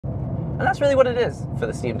And that's really what it is for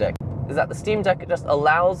the Steam Deck, is that the Steam Deck just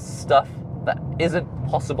allows stuff that isn't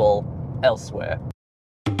possible elsewhere.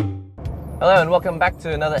 Hello and welcome back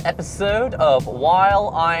to another episode of While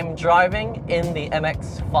I'm Driving in the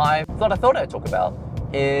MX-5. What I thought I'd talk about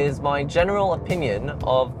is my general opinion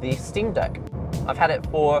of the Steam Deck. I've had it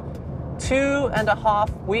for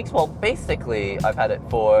 2.5 weeks. Well, basically, I've had it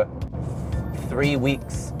for 3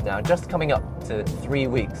 weeks now, just coming up to 3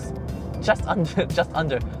 weeks. Just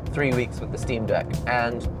under 3 weeks with the Steam Deck.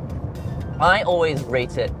 And I always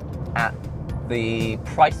rate it at the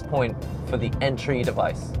price point for the entry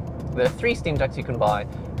device. There are 3 Steam Decks you can buy.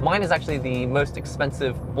 Mine is actually the most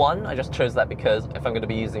expensive one. I just chose that because if I'm going to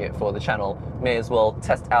be using it for the channel, may as well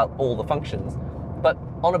test out all the functions. But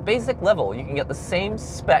on a basic level, you can get the same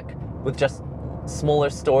spec with just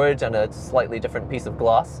smaller storage and a slightly different piece of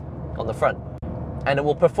glass on the front. And it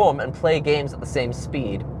will perform and play games at the same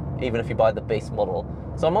speed, even if you buy the base model.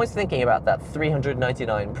 So I'm always thinking about that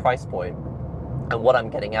 $399 price point and what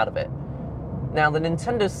I'm getting out of it. Now, the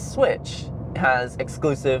Nintendo Switch has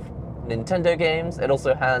exclusive Nintendo games. It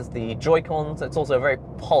also has the Joy-Cons. It's also a very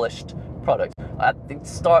polished product. At the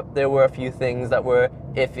start, there were a few things that were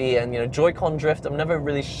iffy, and Joy-Con drift, I'm never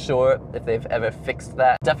really sure if they've ever fixed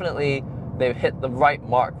that. Definitely, they've hit the right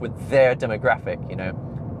mark with their demographic.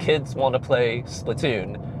 Kids want to play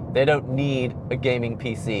Splatoon. They don't need a gaming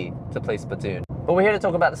PC to play Splatoon. But we're here to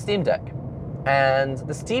talk about the Steam Deck. And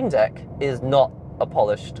the Steam Deck is not a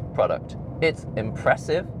polished product. It's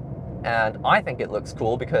impressive, and I think it looks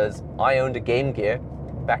cool because I owned a Game Gear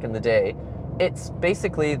back in the day. It's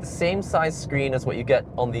basically the same size screen as what you get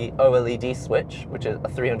on the OLED Switch, which is a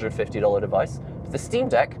 $350 device. The Steam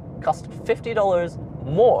Deck costs $50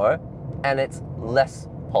 more, and it's less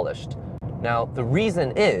polished. Now, the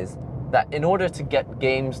reason is that in order to get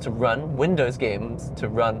games to run, Windows games to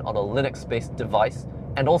run on a Linux-based device,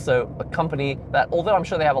 and also a company that, although I'm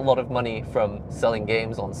sure they have a lot of money from selling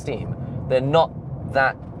games on Steam, they're not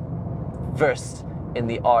that versed in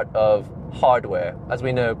the art of hardware. As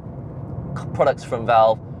we know, products from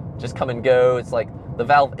Valve just come and go. It's like the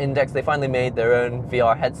Valve Index, they finally made their own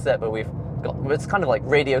VR headset, but it's kind of like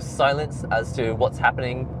radio silence as to what's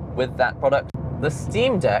happening with that product. The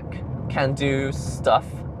Steam Deck can do stuff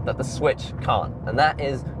that the Switch can't, and that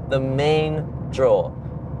is the main draw.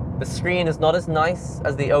 The screen is not as nice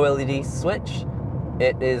as the OLED Switch.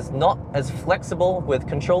 It is not as flexible with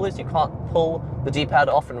controllers. You can't pull the D-pad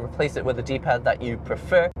off and replace it with a D-pad that you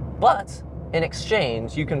prefer. But in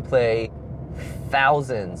exchange, you can play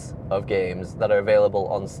thousands of games that are available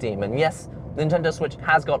on Steam. And yes, Nintendo Switch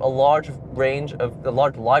has got a large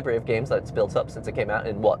library of games that it's built up since it came out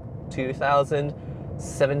in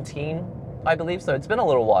 2017, I believe. So it's been a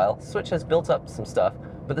little while. Switch has built up some stuff,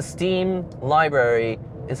 but the Steam library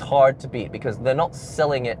is hard to beat because they're not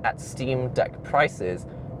selling it at Steam Deck prices.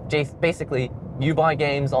 Basically, you buy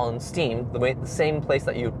games on Steam, the same place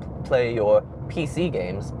that you play your PC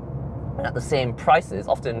games, and at the same prices.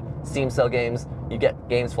 Often Steam sell games, you get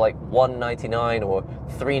games for like $1.99 or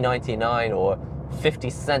 $3.99 or 50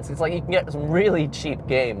 cents. It's like you can get some really cheap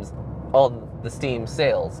games on the Steam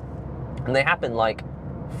sales. And they happen like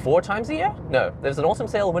 4 times a year? No, there's an autumn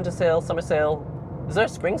sale, winter sale, summer sale. Is there a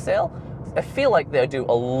spring sale? I feel like they do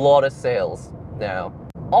a lot of sales now.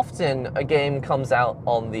 Often a game comes out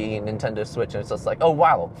on the Nintendo Switch and it's just like, oh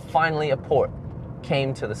wow, finally a port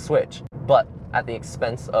came to the Switch. But at the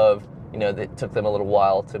expense of, it took them a little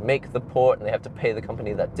while to make the port, and they have to pay the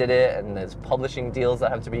company that did it, and there's publishing deals that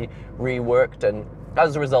have to be reworked, and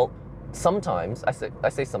as a result, sometimes, I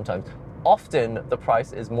say sometimes, often the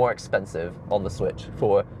price is more expensive on the Switch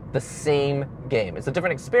for the same game. It's a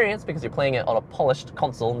different experience because you're playing it on a polished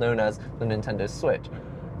console known as the Nintendo Switch.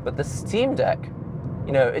 But the Steam Deck,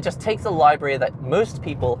 it just takes a library that most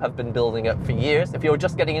people have been building up for years. If you're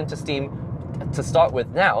just getting into Steam to start with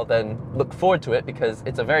now, then look forward to it because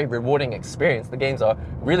it's a very rewarding experience. The games are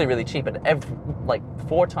really, really cheap, and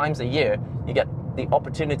 4 times a year, you get the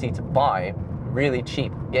opportunity to buy really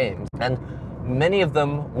cheap games. And many of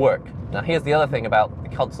them work. Now, here's the other thing about the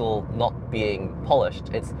console not being polished.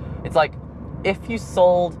 It's like if you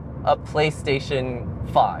sold a PlayStation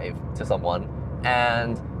 5 to someone,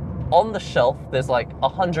 and on the shelf there's like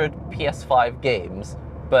 100 PS5 games,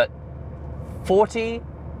 but 40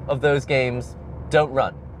 of those games don't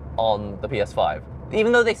run on the PS5,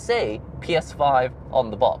 even though they say PS5 on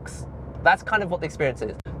the box. That's kind of what the experience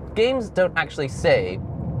is. Games don't actually say,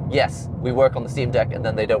 yes, we work on the Steam Deck, and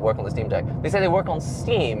then they don't work on the Steam Deck. They say they work on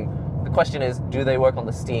Steam. The question is, do they work on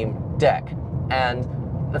the Steam Deck? And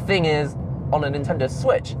the thing is, on a Nintendo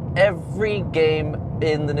Switch, every game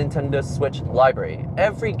in the Nintendo Switch library,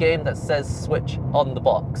 every game that says Switch on the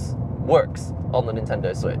box works on the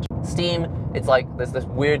Nintendo Switch. Steam, it's like there's this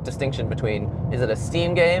weird distinction between, is it a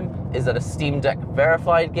Steam game, is it a Steam Deck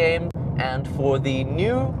verified game? And for the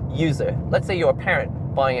new user, let's say you're a parent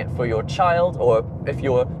buying it for your child, or if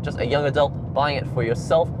you're just a young adult buying it for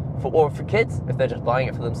yourself, or for kids, if they're just buying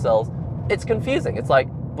it for themselves, it's confusing. It's like,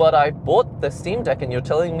 but I bought the Steam Deck and you're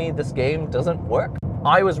telling me this game doesn't work?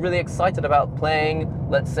 I was really excited about playing,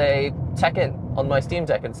 let's say, Tekken on my Steam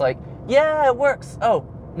Deck, and it's like, yeah, it works. Oh,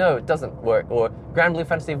 no, it doesn't work. Or Grand Blue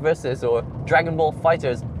Fantasy Versus, or Dragon Ball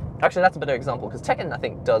Fighters. Actually, that's a better example, because Tekken, I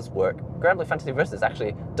think, does work. Grand Blue Fantasy Versus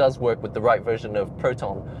actually does work with the right version of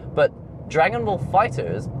Proton. But Dragon Ball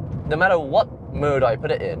Fighters, no matter what mode I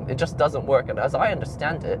put it in, it just doesn't work. And as I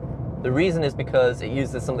understand it, the reason is because it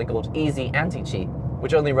uses something called Easy Anti-Cheat,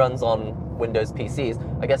 which only runs on Windows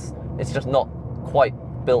PCs. I guess it's just not quite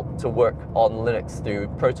built to work on Linux through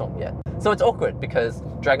Proton yet. So it's awkward, because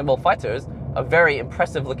Dragon Ball Fighters, a very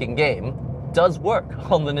impressive looking game, does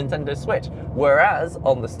work on the Nintendo Switch, whereas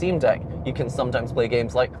on the Steam Deck you can sometimes play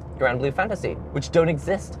games like Grand Blue Fantasy, which don't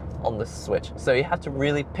exist on the Switch. So you have to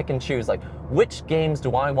really pick and choose, like, which games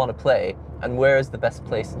do I want to play and where is the best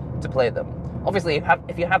place to play them. Obviously,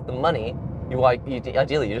 if you have the money,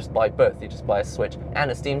 ideally you just buy both. You just buy a Switch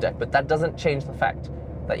and a Steam Deck, but that doesn't change the fact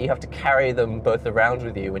that you have to carry them both around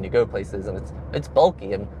with you when you go places, and it's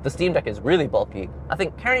bulky, and the Steam Deck is really bulky. I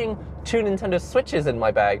think carrying 2 Nintendo Switches in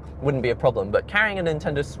my bag wouldn't be a problem, but carrying a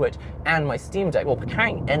Nintendo Switch and my Steam Deck, well,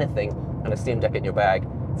 carrying anything and a Steam Deck in your bag,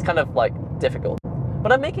 it's kind of like difficult.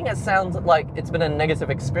 But I'm making it sound like it's been a negative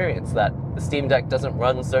experience, that the Steam Deck doesn't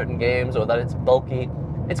run certain games or that it's bulky.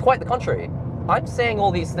 It's quite the contrary. I'm saying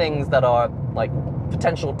all these things that are like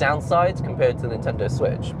potential downsides compared to the Nintendo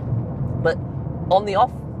Switch. But on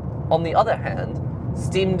the other hand,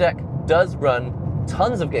 Steam Deck does run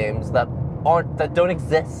tons of games that don't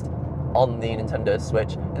exist on the Nintendo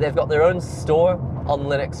Switch. They've got their own store on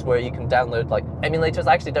Linux where you can download like emulators.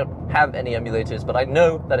 I actually don't have any emulators, but I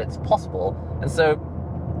know that it's possible. And so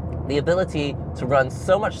the ability to run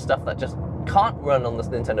so much stuff that just can't run on the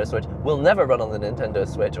Nintendo Switch, will never run on the Nintendo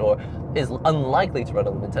Switch, or is unlikely to run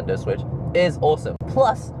on the Nintendo Switch, is awesome.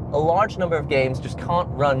 Plus, a large number of games just can't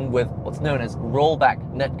run with what's known as rollback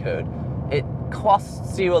netcode. It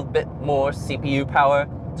costs you a bit more CPU power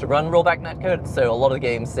to run rollback netcode, so a lot of the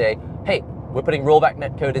games say, hey, we're putting rollback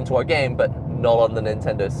netcode into our game, but not on the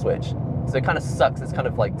Nintendo Switch. So it kind of sucks. It's kind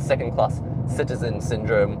of like second-class citizen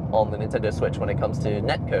syndrome on the Nintendo Switch when it comes to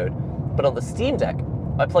netcode. But on the Steam Deck,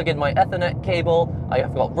 I plug in my Ethernet cable, I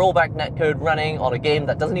have got rollback netcode running on a game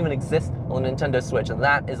that doesn't even exist on the Nintendo Switch, and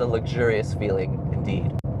that is a luxurious feeling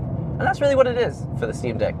indeed. And that's really what it is for the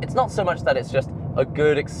Steam Deck. It's not so much that it's just a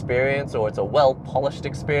good experience or it's a well-polished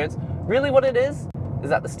experience. Really what it is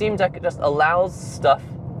that the Steam Deck just allows stuff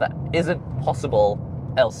that isn't possible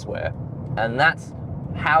elsewhere. And that's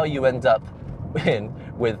how you end up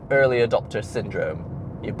with early adopter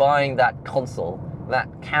syndrome. You're buying that console, that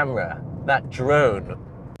camera, that drone.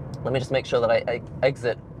 Let me just make sure that I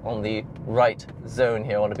exit on the right zone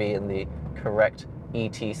here. I want to be in the correct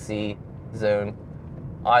ETC zone.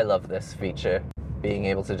 I love this feature, being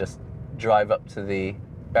able to just drive up to the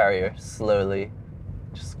barrier slowly,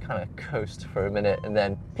 just kind of coast for a minute, and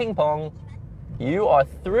then ping pong, you are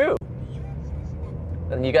through.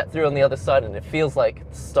 And you get through on the other side, and it feels like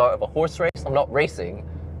the start of a horse race. I'm not racing,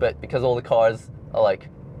 but because all the cars are like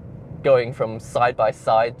going from side by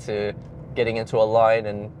side to getting into a line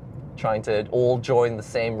and trying to all join the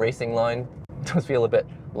same racing line, it does feel a bit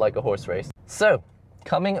like a horse race. So,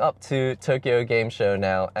 coming up to Tokyo Game Show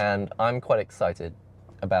now, and I'm quite excited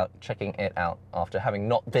about checking it out after having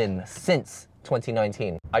not been since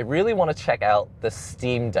 2019. I really want to check out the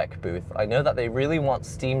Steam Deck booth. I know that they really want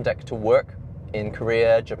Steam Deck to work in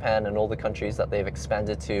Korea, Japan, and all the countries that they've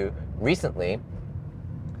expanded to recently.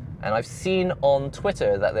 And I've seen on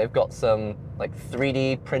Twitter that they've got some like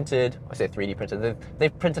 3D printed, I say 3D printed,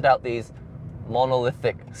 they've printed out these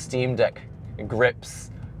monolithic Steam Deck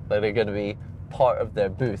grips that are going to be part of their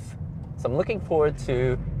booth. So I'm looking forward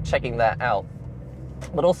to checking that out.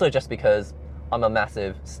 But also just because I'm a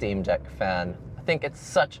massive Steam Deck fan. I think it's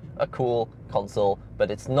such a cool console, but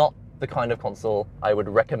it's not the kind of console I would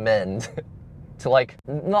recommend to like,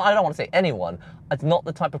 no, I don't want to say anyone. It's not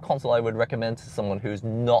the type of console I would recommend to someone who's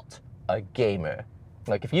not a gamer.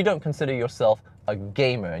 Like, if you don't consider yourself a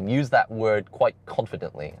gamer, and use that word quite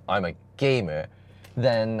confidently, I'm a gamer,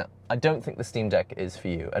 then I don't think the Steam Deck is for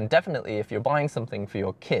you. And definitely if you're buying something for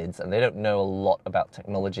your kids and they don't know a lot about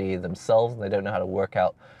technology themselves, and they don't know how to work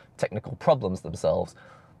out technical problems themselves,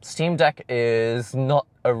 Steam Deck is not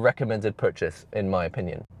a recommended purchase in my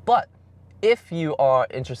opinion. But if you are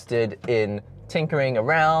interested in tinkering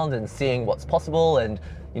around and seeing what's possible, and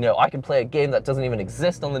you know, I can play a game that doesn't even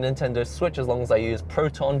exist on the Nintendo Switch as long as I use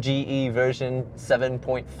Proton GE version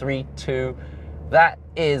 7.32. That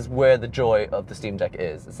is where the joy of the Steam Deck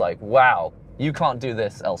is. It's like, wow, you can't do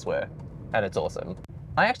this elsewhere, and it's awesome.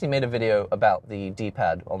 I actually made a video about the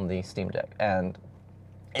D-pad on the Steam Deck, and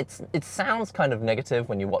it sounds kind of negative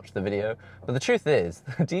when you watch the video, but the truth is,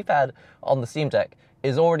 the D-pad on the Steam Deck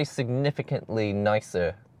is already significantly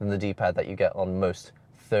nicer than the D-pad that you get on most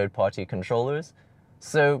third-party controllers.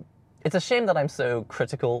 So it's a shame that I'm so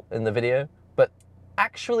critical in the video, but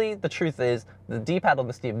actually the truth is, the D-pad on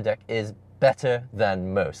the Steam Deck is better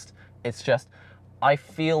than most. It's just, I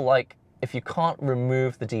feel like if you can't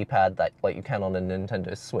remove the D-pad like you can on a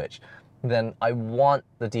Nintendo Switch, then I want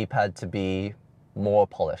the D-pad to be more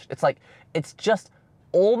polished. It's like, it's just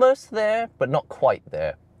almost there, but not quite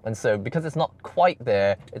there. And so because it's not quite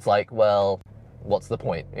there, it's like, well, what's the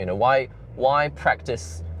point? You know, why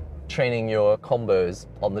practice training your combos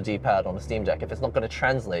on the D-pad on a Steam Deck if it's not going to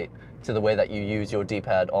translate to the way that you use your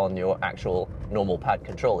D-pad on your actual normal pad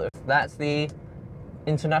controller? That's the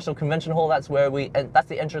International Convention Hall. That's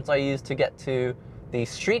the entrance I used to get to the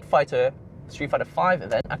Street Fighter V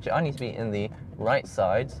event. Actually, I need to be in the right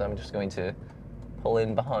side, so I'm just going to pull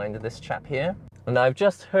in behind this chap here. And I've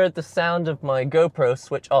just heard the sound of my GoPro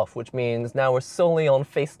switch off, which means now we're solely on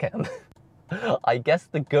facecam. I guess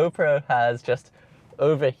the GoPro has just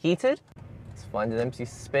overheated. Let's find an empty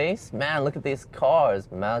space. Man, look at these cars.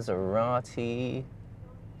 Maserati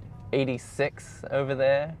 86 over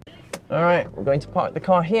there. All right, we're going to park the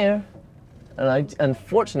car here. And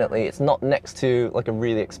unfortunately, it's not next to like a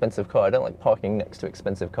really expensive car. I don't like parking next to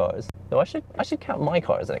expensive cars. Though I should count my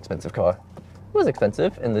car as an expensive car. It was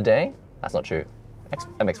expensive in the day. That's not true.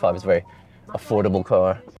 MX-5 is a very affordable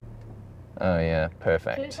car. Oh yeah,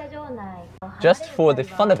 perfect. Just for the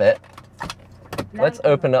fun of it, let's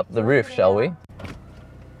open up the roof, shall we?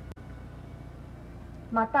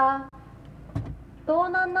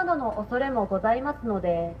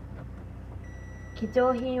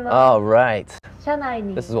 Oh, right.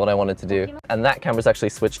 This is what I wanted to do. And that camera's actually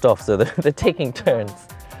switched off, so they're taking turns.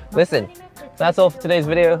 Listen, that's all for today's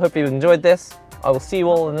video. Hope you enjoyed this. I will see you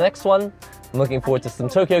all in the next one. I'm looking forward to some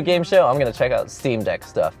Tokyo Game Show. I'm going to check out Steam Deck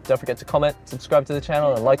stuff. Don't forget to comment, subscribe to the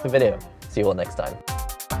channel, and like the video. See you all next time.